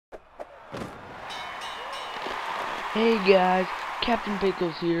Hey guys,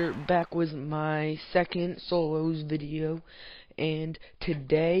 CaptinPickles here, back with my second solos video, and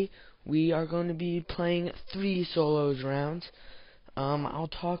today we are going to be playing 3 solos rounds. I'll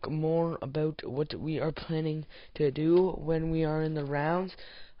talk more about what we are planning to do when we are in the rounds.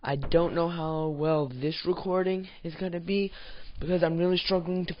 I don't know how well this recording is going to be, because I'm really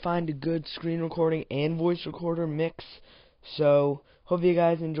struggling to find a good screen recording and voice recorder mix. So, hope you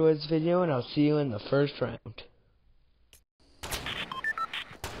guys enjoy this video, and I'll see you in the first round.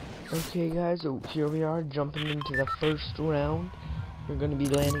 Okay guys, so here we are jumping into the first round. We're going to be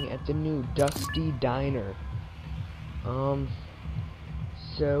landing at the new Dusty Diner.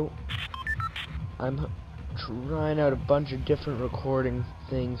 So I'm trying out a bunch of different recording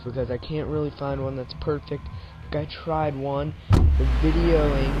things because I can't really find one that's perfect. Like, I tried one, the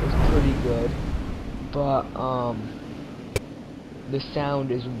videoing is pretty good, but the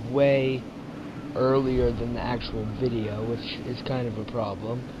sound is way earlier than the actual video, which is kind of a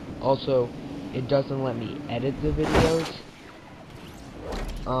problem. Also, it doesn't let me edit the videos.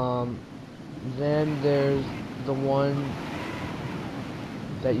 Then there's the one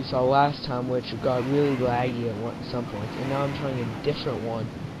that you saw last time, which got really laggy at some points, and now I'm trying a different one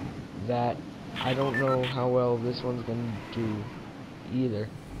that I don't know how well this one's gonna do either,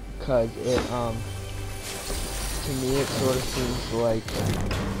 cause it to me it sort of seems like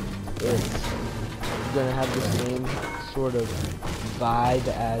it's gonna have the same sort of vibe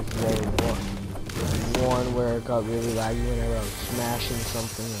as the one where it got really laggy whenever I was smashing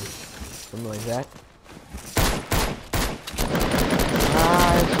something or something like that.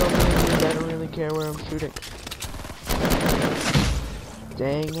 It's so many, I don't really care where I'm shooting.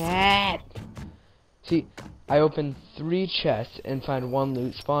 Dang it! See, I open 3 chests and find 1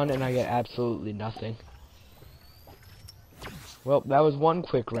 loot spawn and I get absolutely nothing. Well, that was one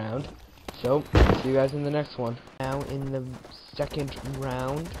quick round. So, see you guys in the next one. Now in the second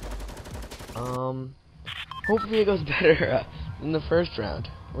round, hopefully it goes better than the first round.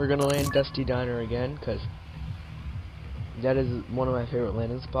 We're gonna land Dusty Diner again, cause that is one of my favorite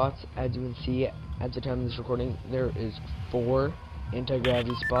landing spots. As you can see, at the time of this recording, there is 4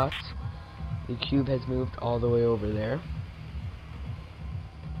 anti-gravity spots. The cube has moved all the way over there.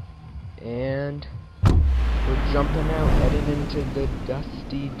 And we're jumping out, heading into the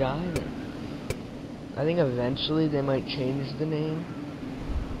Dusty Diner. I think eventually they might change the name,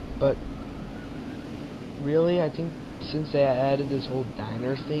 but really, I think since they added this whole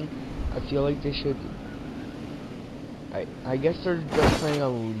diner thing, I feel like they should, I guess they're just planning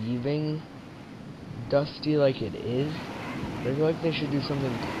on leaving Dusty like it is, but I feel like they should do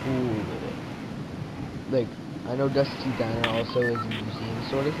something cool with it. Like, I know Dusty Diner also is a museum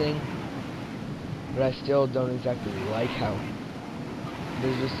sort of thing, but I still don't exactly like how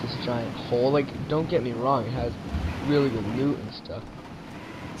there's just this giant hole. Like, don't get me wrong, it has really good loot and stuff,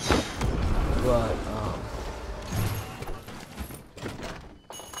 but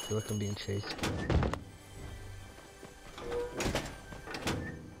I feel like I'm being chased.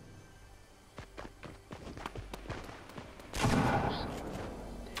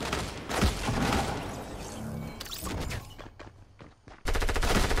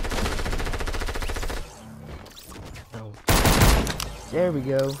 There we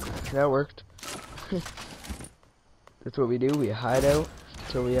go. That worked. That's what we do. We hide out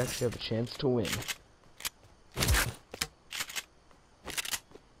until we actually have a chance to win.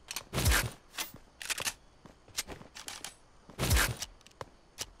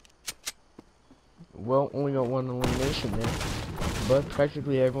 Well, only got 1 elimination there, but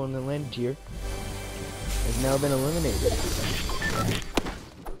practically everyone that landed here has now been eliminated.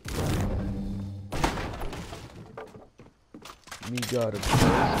 We got a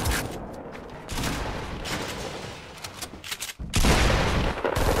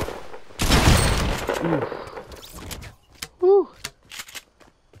Whew.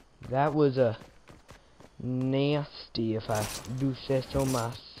 That was a nasty, if I do say so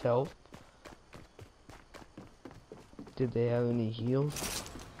myself. Did they have any heals?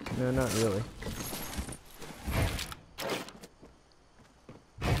 No, not really.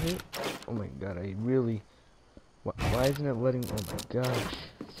 Oh my god, I really... Why isn't it letting... Oh my gosh.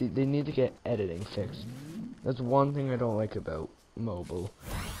 See, they need to get editing fixed. That's one thing I don't like about mobile.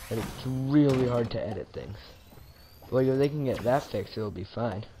 That it's really hard to edit things. Like, if they can get that fixed, it'll be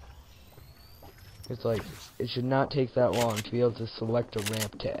fine. It's like, it should not take that long to be able to select a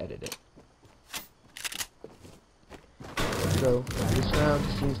ramp to edit it. So, this round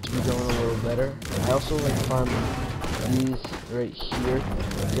seems to be going a little better. I also like farming these right here.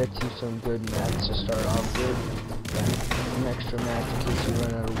 Gets you some good mats to start off with. Some extra mats in case you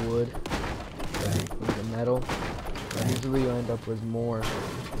run out of wood. With the metal. usually you end up with more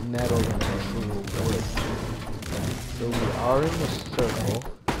metal than actual wood. So we are in the circle.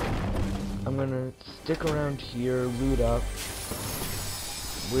 I'm gonna stick around here, loot up,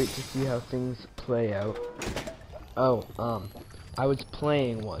 wait to see how things play out. Oh, I was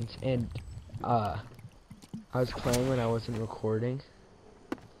playing once, and I was playing when I wasn't recording,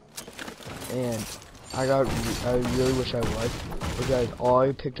 and I really wish I was, because all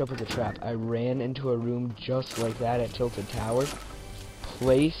I picked up was a trap. I ran into a room just like that at Tilted Tower,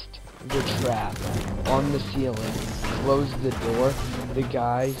 placed the trap on the ceiling, closed the door. The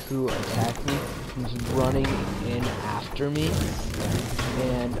guy who attacked me was running in after me,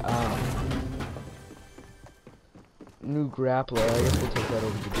 and new grappler. I guess we'll take that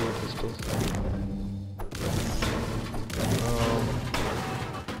over the dual pistols.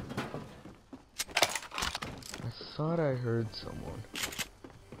 I thought I heard someone,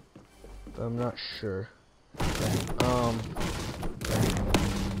 but I'm not sure.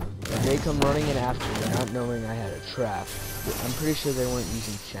 They come running in after me, not knowing I had a trap. I'm pretty sure they weren't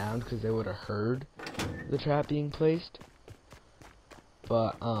using sound because they would have heard the trap being placed.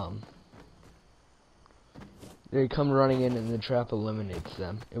 But they come running in and the trap eliminates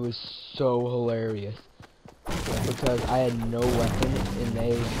them. It was so hilarious because I had no weapon and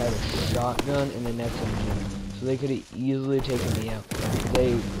they had a shotgun and an SMG, so they could have easily taken me out.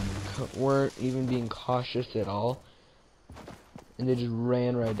 They weren't even being cautious at all, and they just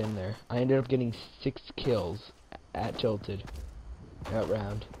ran right in there. I ended up getting 6 kills at Tilted that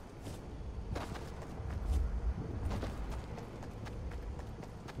round.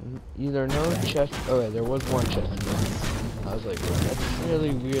 Either no chest. Oh yeah, there was one chest spawn. I was like, well, that's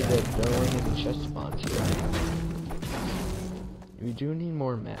really weird that there weren't any chest spawns here. We do need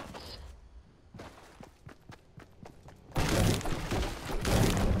more mats. I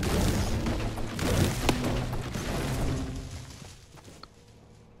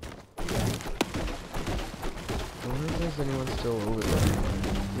wonder if there's anyone still over there.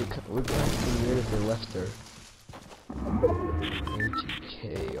 It would kind of be weird if they left their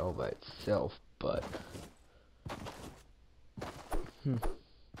ATK all by itself, but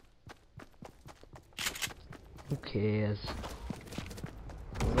okay, as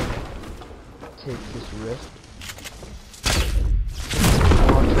take this rift,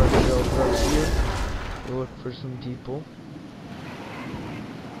 launch ourselves up here, we'll look for some people.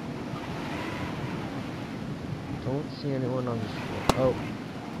 Don't see anyone on this floor. Oh,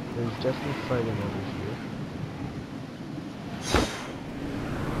 there's definitely fighting over here.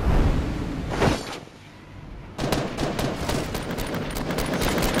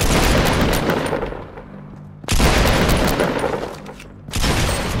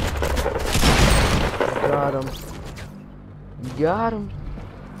 Got him. Got him.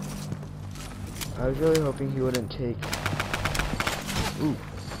 I was really hoping he wouldn't take. Ooh.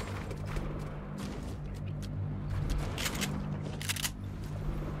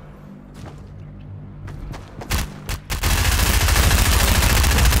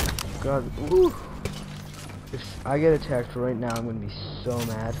 God, woo. If I get attacked right now, I'm gonna be so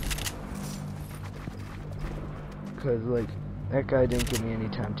mad. Cause like, that guy didn't give me any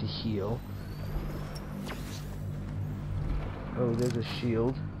time to heal. Oh, there's a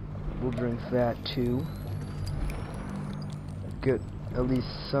shield. We'll drink that too. Get at least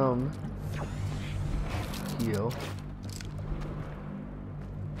some heal.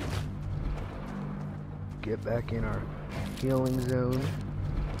 Get back in our healing zone.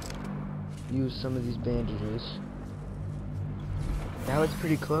 Use some of these bandages. Now it's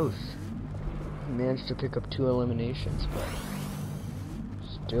pretty close. Managed to pick up 2 eliminations, but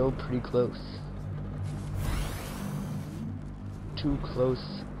still pretty close. Too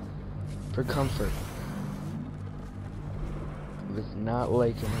close for comfort. I was not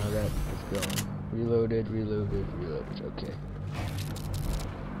liking how that was going. Reloaded, reloaded, reloaded. Okay.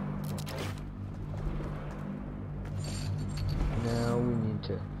 Now we need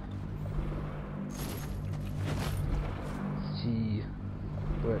to see,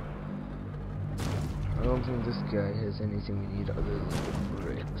 but I don't think this guy has anything we need other than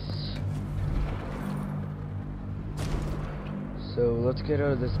bricks. So let's get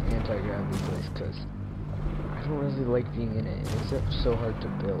out of this anti-gravity place, because I don't really like being in it. It makes it so hard to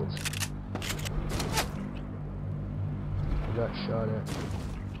build. I got shot at.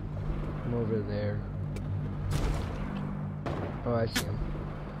 I'm over there. Oh, I see him.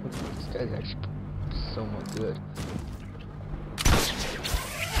 This guy's actually somewhat good.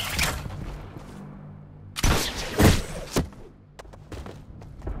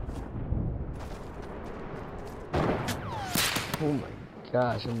 Oh my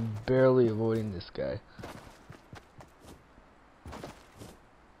gosh, I'm barely avoiding this guy.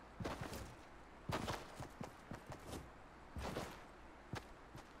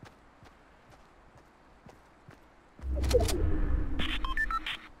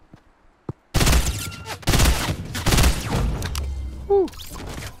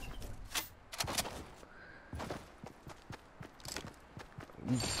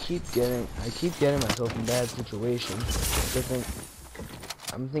 keep getting myself in bad situations.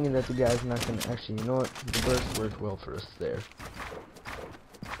 I'm thinking that the guy's not gonna actually. You know what? The burst worked well for us there.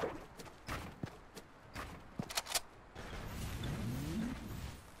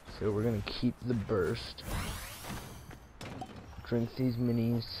 So we're gonna keep the burst. Drink these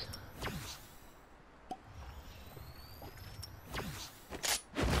minis.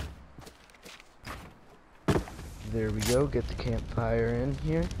 There we go, get the campfire in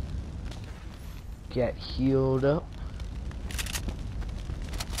here. Get healed up.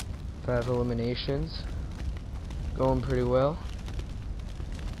 5 eliminations. Going pretty well.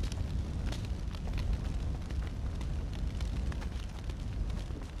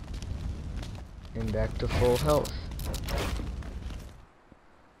 And back to full health.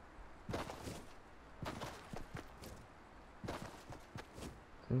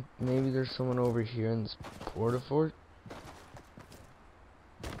 Maybe there's someone over here in this porta-fort.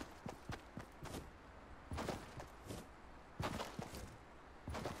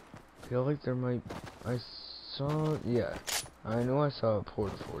 Feel like there might. Yeah, I know I saw a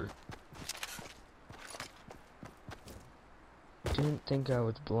porta-fort. Didn't think I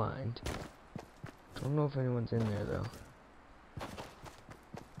was blind. Don't know if anyone's in there though.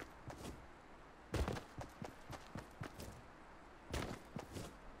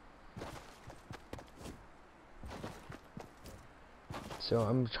 So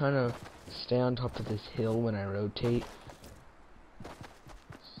I'm trying to stay on top of this hill when I rotate.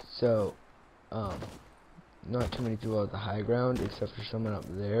 So, not too many people at the high ground except for someone up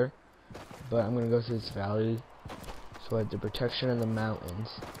there. But I'm gonna go through this valley, so I have the protection of the mountains.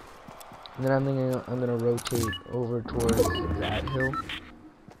 And then I'm gonna rotate over towards that hill.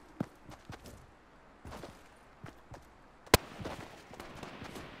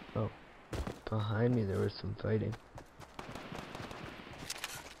 Oh, behind me there was some fighting.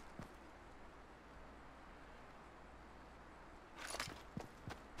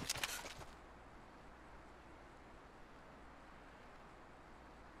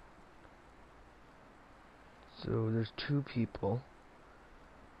 So there's 2 people.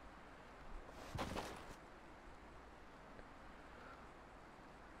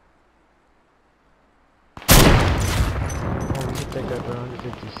 Oh, we hit that guy for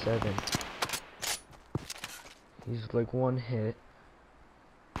 157. He's like 1 hit.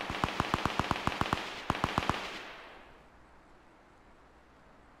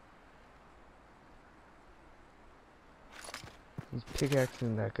 He's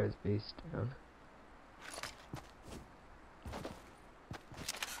pickaxing that guy's base down.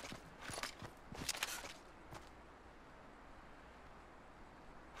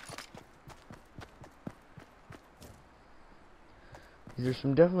 These are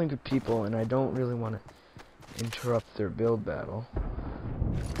some definitely good people, and I don't really want to interrupt their build battle.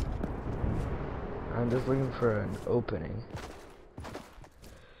 I'm just looking for an opening.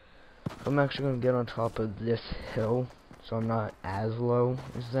 I'm actually going to get on top of this hill, so I'm not as low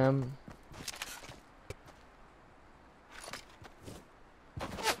as them.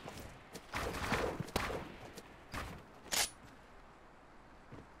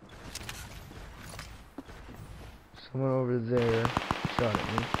 Someone over there shot at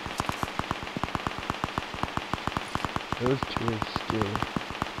me. Those 2 are still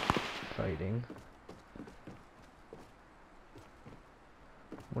fighting.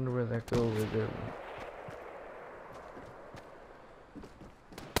 Wonder where that go over there.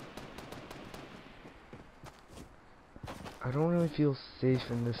 I don't really feel safe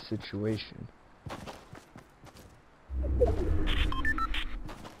in this situation.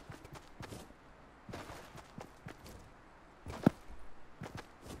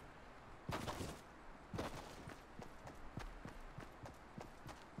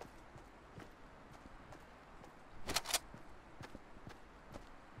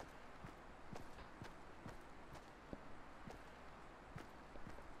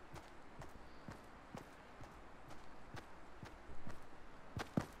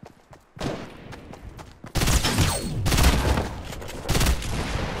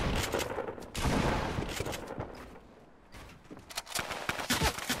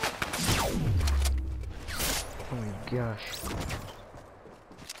 Oh my gosh.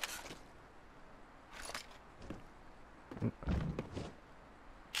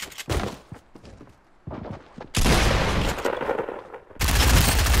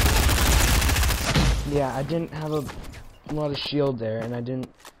 Yeah, I didn't have a lot of shield there, and I knew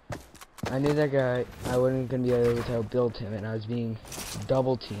that guy, I wasn't gonna be able to outbuild him, and I was being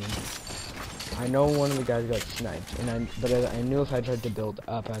double teamed. I know one of the guys got sniped, but I knew if I tried to build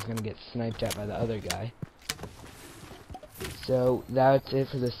up, I was gonna get sniped at by the other guy. So that's it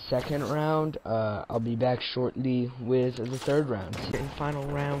for the second round. I'll be back shortly with the third round. And final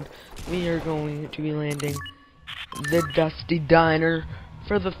round, we are going to be landing the Dusty Diner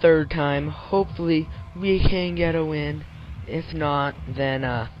for the third time. Hopefully we can get a win. If not, then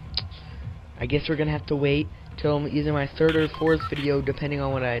I guess we're gonna have to wait till either my third or fourth video, depending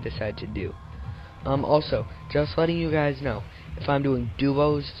on what I decide to do. Also, just letting you guys know, if I'm doing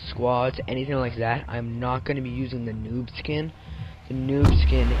duos, squads, anything like that, I'm not going to be using the noob skin. The noob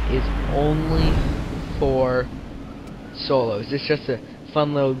skin is only for solos. It's just a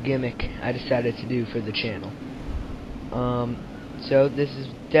fun little gimmick I decided to do for the channel. So this is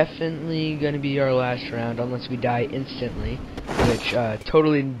definitely going to be our last round, unless we die instantly, which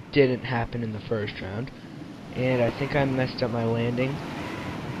totally didn't happen in the first round. And I think I messed up my landing.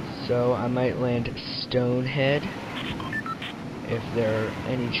 So I might land Stonehead if there are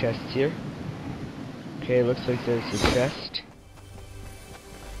any chests here. Okay, looks like there's a chest.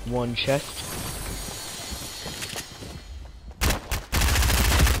 One chest.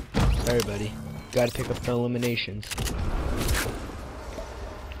 Sorry, buddy. Gotta pick up the eliminations.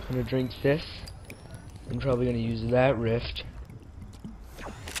 I'm gonna drink this. I'm probably gonna use that rift.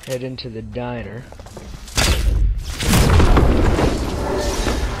 Head into the diner.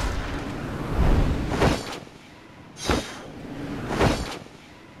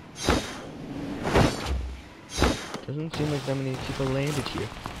 Doesn't seem like that many people landed here.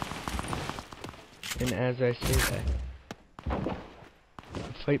 And as I say that,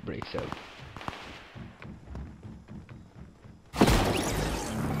 a fight breaks out.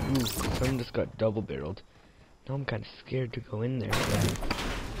 Ooh, someone just got double barreled. Now I'm kind of scared to go in there.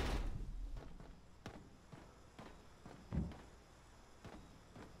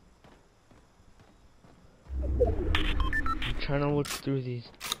 I'm trying to look through these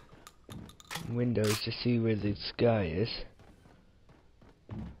windows to see where the sky is.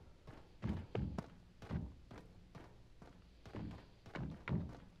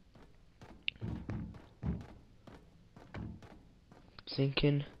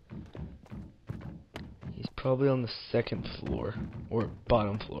 Thinking he's probably on the second floor or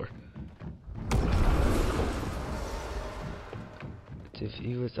bottom floor. If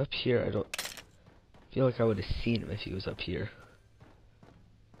he was up here, I don't feel like I would have seen him if he was up here.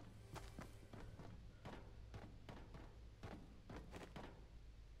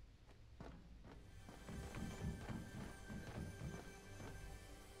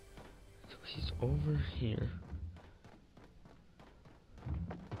 So he's over here.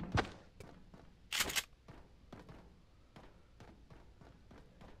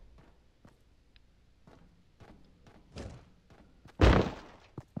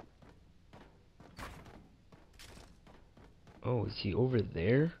 Oh, is he over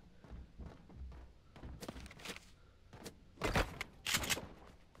there?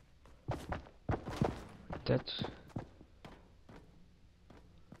 That's...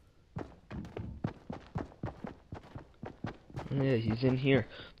 yeah, he's in here.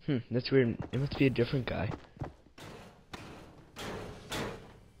 That's weird. It must be a different guy.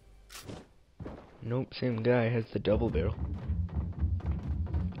 Nope, same guy has the double barrel.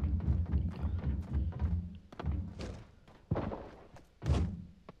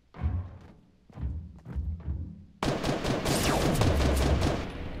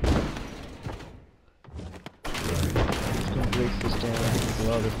 This down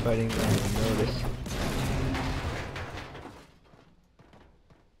while they're fighting, I don't notice.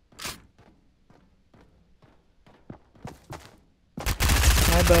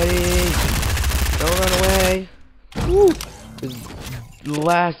 Hi, buddy. Don't run away. Woo! The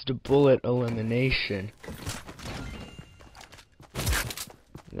last bullet elimination.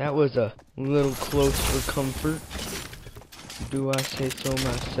 That was a little close for comfort. Do I say so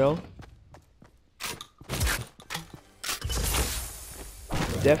myself?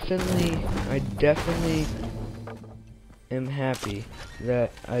 I definitely am happy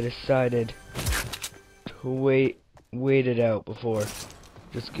that I decided to wait it out before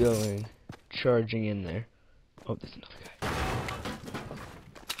just charging in there. Oh, there's another guy.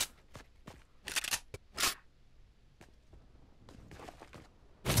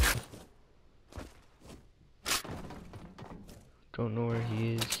 Don't know where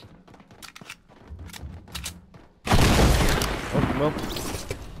he is. Oh, well.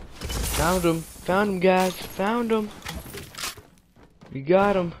 Found him, guys, found him. We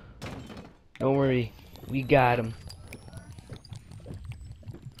got him. Don't worry, we got him.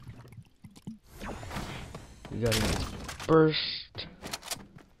 We got him burst.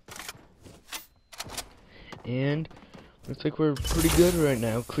 And looks like we're pretty good right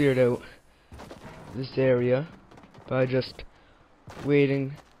now. Cleared out this area by just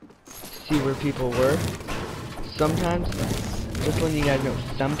waiting to see where people were. Sometimes, just letting you guys know,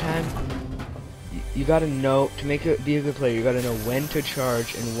 sometimes you gotta know, to be a good player, you gotta know when to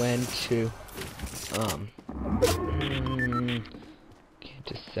charge and when to, can't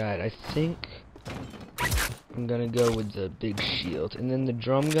decide. I think I'm gonna go with the big shield. And then the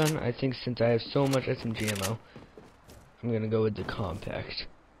drum gun, I think since I have so much SMG ammo, I'm gonna go with the compact.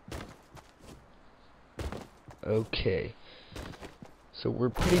 Okay. So we're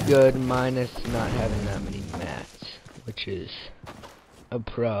pretty good, minus not having that many mats, which is a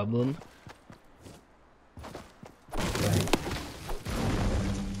problem.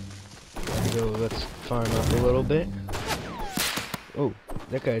 So let's farm up a little bit. Oh,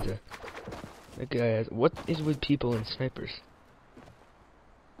 that guy has, what is with people and snipers?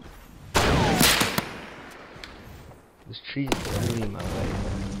 This tree's really in my way.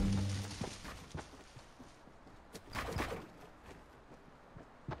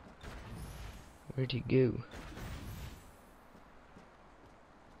 Where'd he go?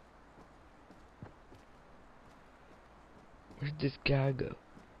 Where'd this guy go?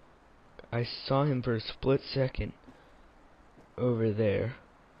 I saw him for a split second over there.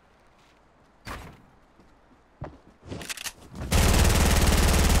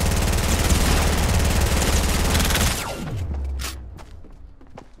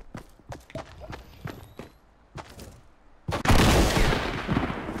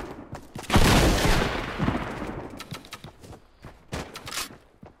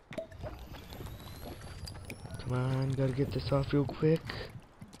 Come on, gotta get this off real quick.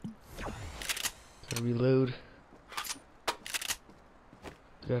 Gotta reload.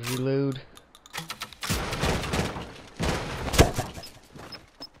 Gotta reload.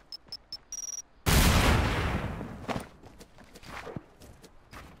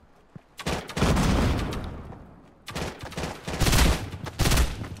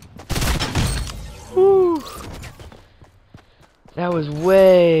 Whew. That was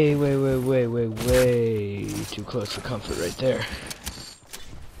way too close for comfort right there.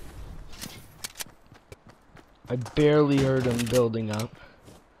 I barely heard him building up.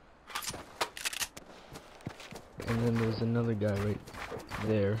 And then there's another guy right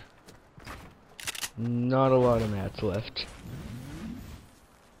there. Not a lot of mats left.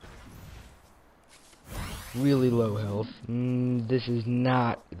 Really low health. This is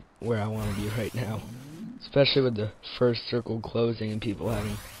not where I want to be right now. Especially with the first circle closing and people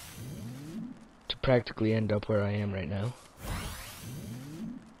having to practically end up where I am right now.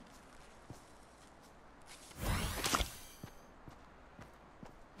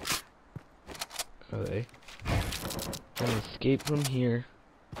 Okay. Gonna escape from here.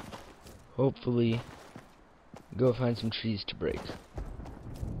 Hopefully, go find some trees to break.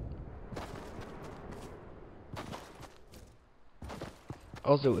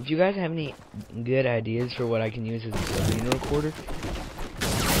 Also, if you guys have any good ideas for what I can use as a screen recorder,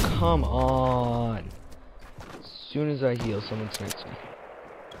 come on. As soon as I heal, someone snipes me.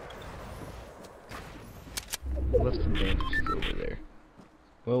 Left some bandages over there.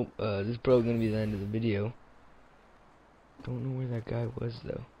 Well, this is probably gonna be the end of the video. Don't know where that guy was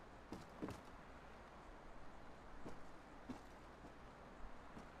though.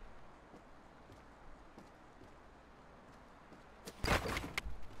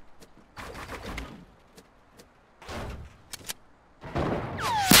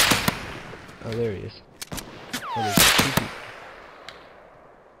 Oh, there he is. Oh, there's two people.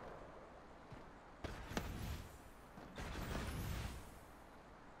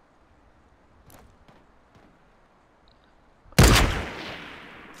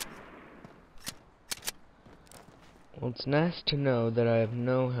 Well, it's nice to know that I have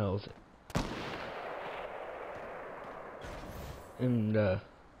no health. And,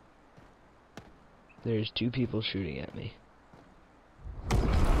 there's two people shooting at me.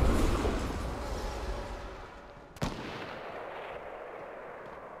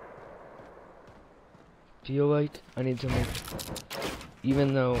 Feel like I need to make,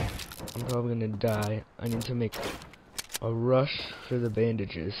 even though I'm probably gonna die, I need to make a rush for the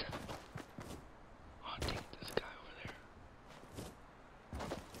bandages. Oh, dang it, this guy over there.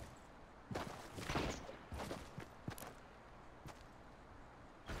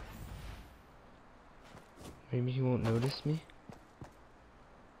 Maybe he won't notice me.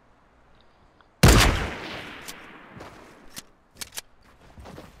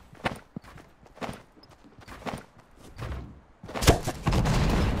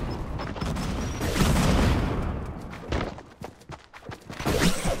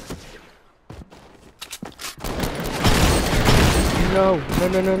 No.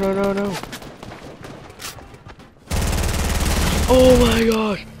 Oh my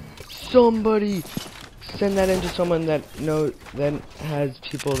gosh! Somebody send that into someone that has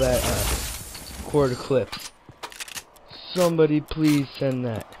people that record clips. Somebody please send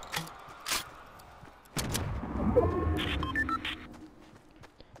that.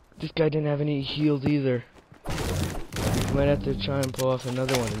 This guy didn't have any heals either. Might have to try and pull off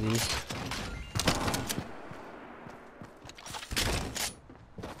another one of these.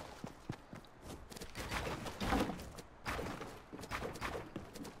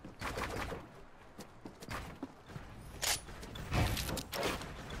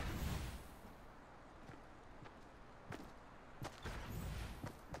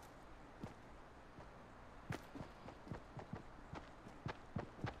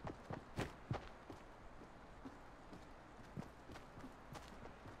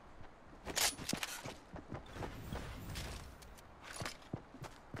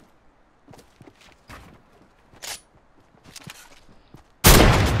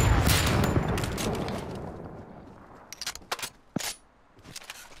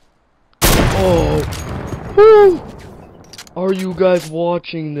 Oh! Woo! Are you guys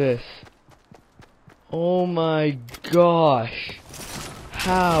watching this? Oh my gosh!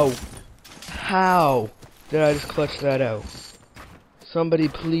 How did I just clutch that out? Somebody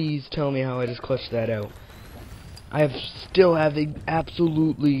please tell me how I just clutched that out. I still have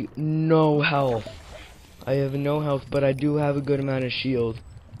absolutely no health. I have no health, but I do have a good amount of shield.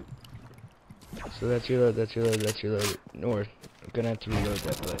 So that's reload, that's reload, that's reload. Or, I'm gonna have to reload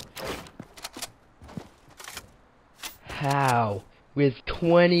that, but... How? With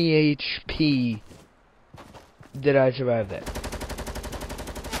 20 HP did I survive that?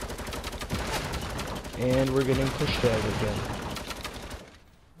 And we're getting pushed out again.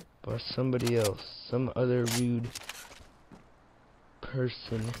 By somebody else. Some other rude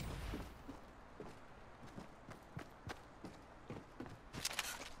person.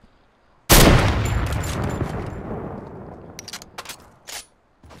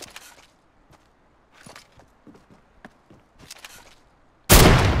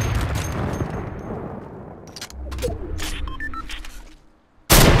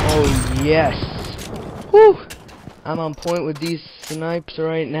 Oh yes! Whew! I'm on point with these snipes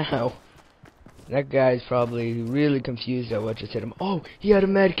right now. That guy's probably really confused at what just hit him. Oh, he had a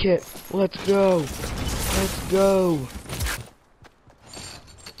med kit. Let's go. Let's go.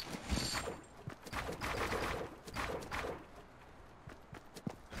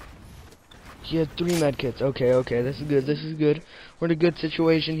 He had 3 med kits. Okay, okay, this is good. This is good. We're in a good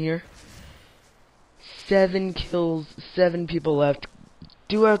situation here. 7 kills, 7 people left.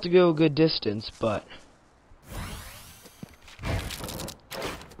 Do have to go a good distance, but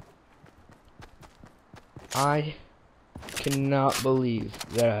I cannot believe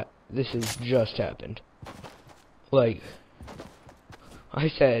that this has just happened. Like, I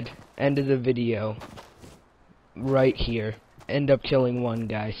said, end of the video, right here, end up killing one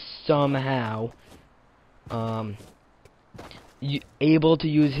guy, somehow, able to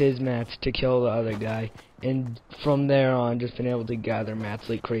use his mats to kill the other guy, and from there on, just been able to gather mats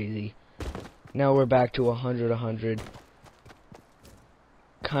like crazy. Now we're back to 100.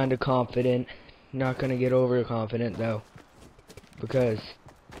 Kinda confident. Not gonna get overconfident though, because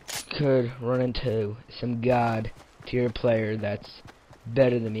could run into some god tier player that's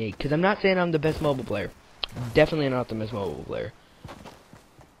better than me. Because I'm not saying I'm the best mobile player. Definitely not the best mobile player.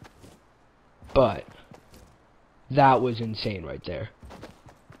 But that was insane right there.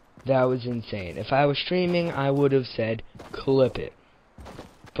 That was insane. If I was streaming, I would have said clip it.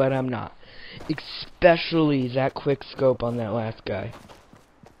 But I'm not. Especially that quick scope on that last guy.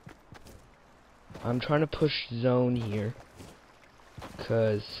 I'm trying to push zone here.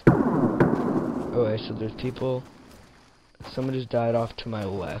 Cause okay, so there's people. Someone just died off to my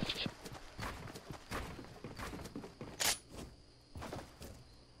left.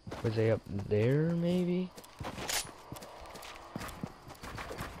 Was they up there maybe?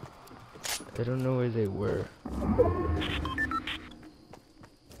 I don't know where they were.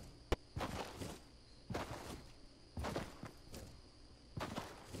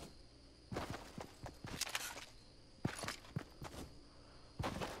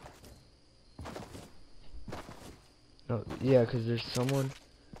 No, yeah, because there's someone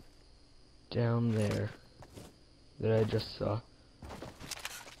down there that I just saw.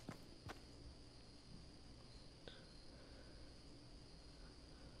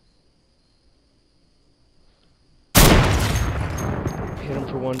 Hit him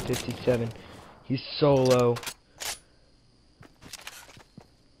for 157. He's so low.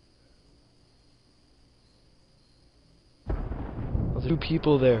 Oh, there's 2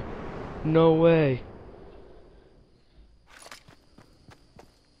 people there. No way.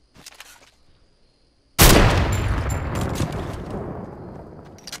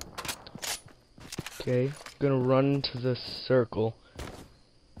 Okay, I'm gonna run into the circle.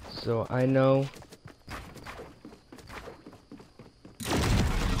 So I know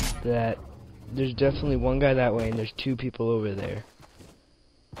that there's definitely one guy that way and there's two people over there.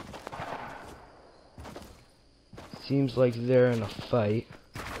 Seems like they're in a fight.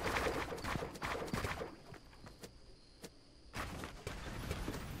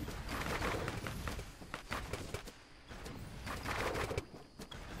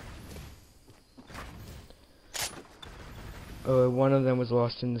 Oh, one of them was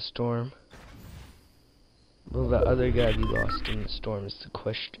lost in the storm. Will the other guy be lost in the storm is the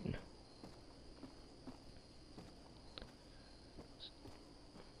question.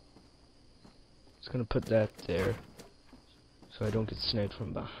 Just gonna put that there so I don't get sniped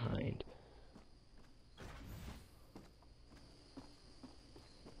from behind.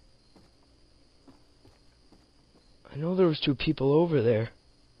 I know there was two people over there.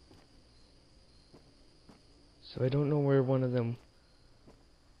 So I don't know where one of them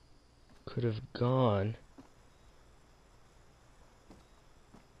could have gone.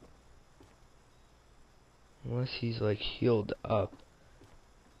 Unless he's like healed up.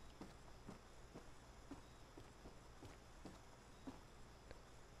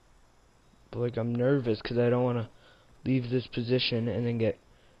 But like I'm nervous because I don't want to leave this position and then get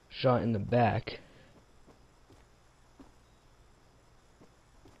shot in the back.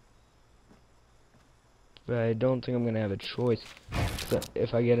 But I don't think I'm going to have a choice. But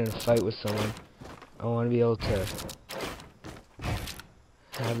if I get in a fight with someone, I want to be able to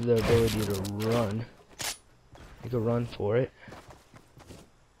have the ability to run. Make a run for it.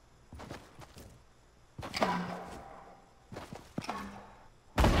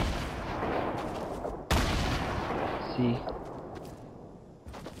 See?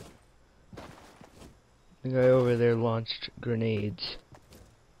 The guy over there launched grenades.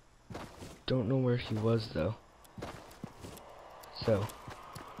 Don't know where he was though. So,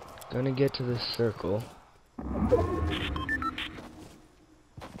 gonna get to this circle.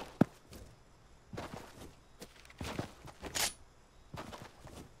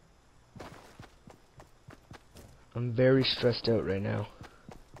 I'm very stressed out right now.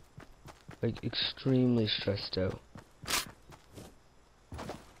 Like, extremely stressed out.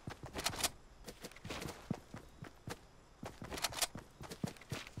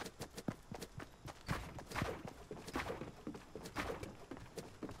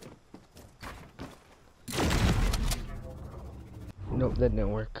 Nope, that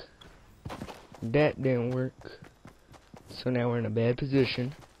didn't work. That didn't work. So now we're in a bad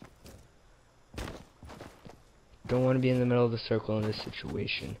position. Don't want to be in the middle of the circle in this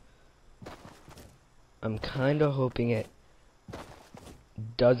situation. I'm kind of hoping it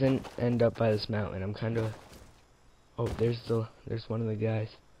doesn't end up by this mountain. I'm kind of... Oh, there's one of the guys.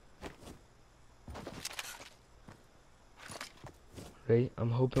 Right?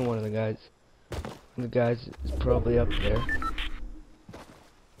 I'm hoping one of the guys is probably up there.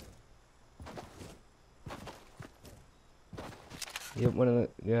 Yep, one of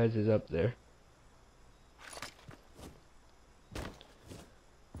the guys is up there.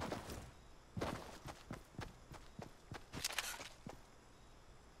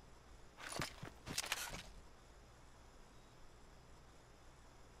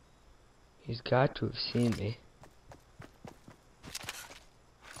 He's got to have seen me.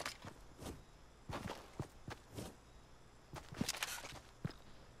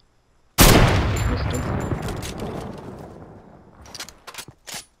 Missed him.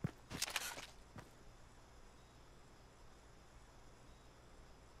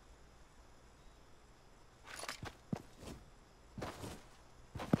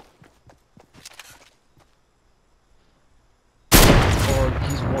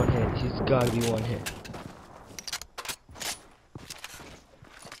 He's one hit. He's gotta be one hit.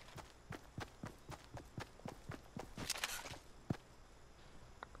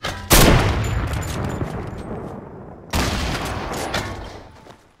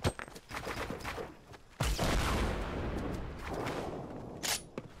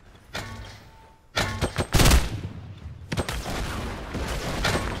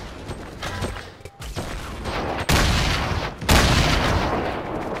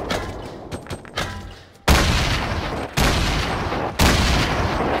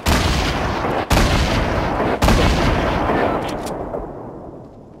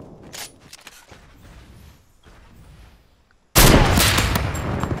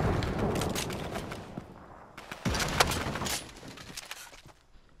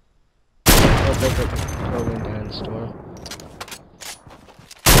 Rolling down the storm.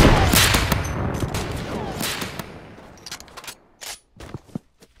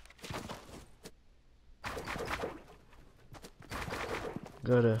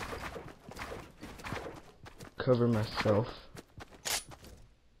 Gotta cover myself.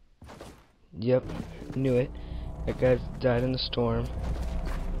 Yep, knew it. That guy died in the storm.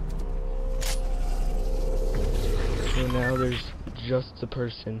 So now there's just the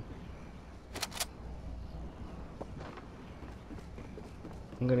person.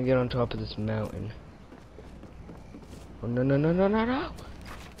 I'm gonna get on top of this mountain. Oh no no no no no no!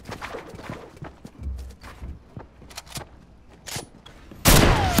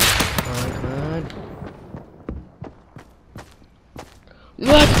 Come on.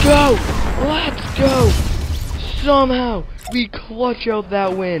 Let's go! Let's go! Somehow we clutch out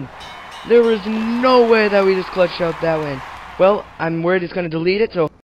that win. There was no way that we just clutched out that win. Well, I'm worried it's gonna delete it, so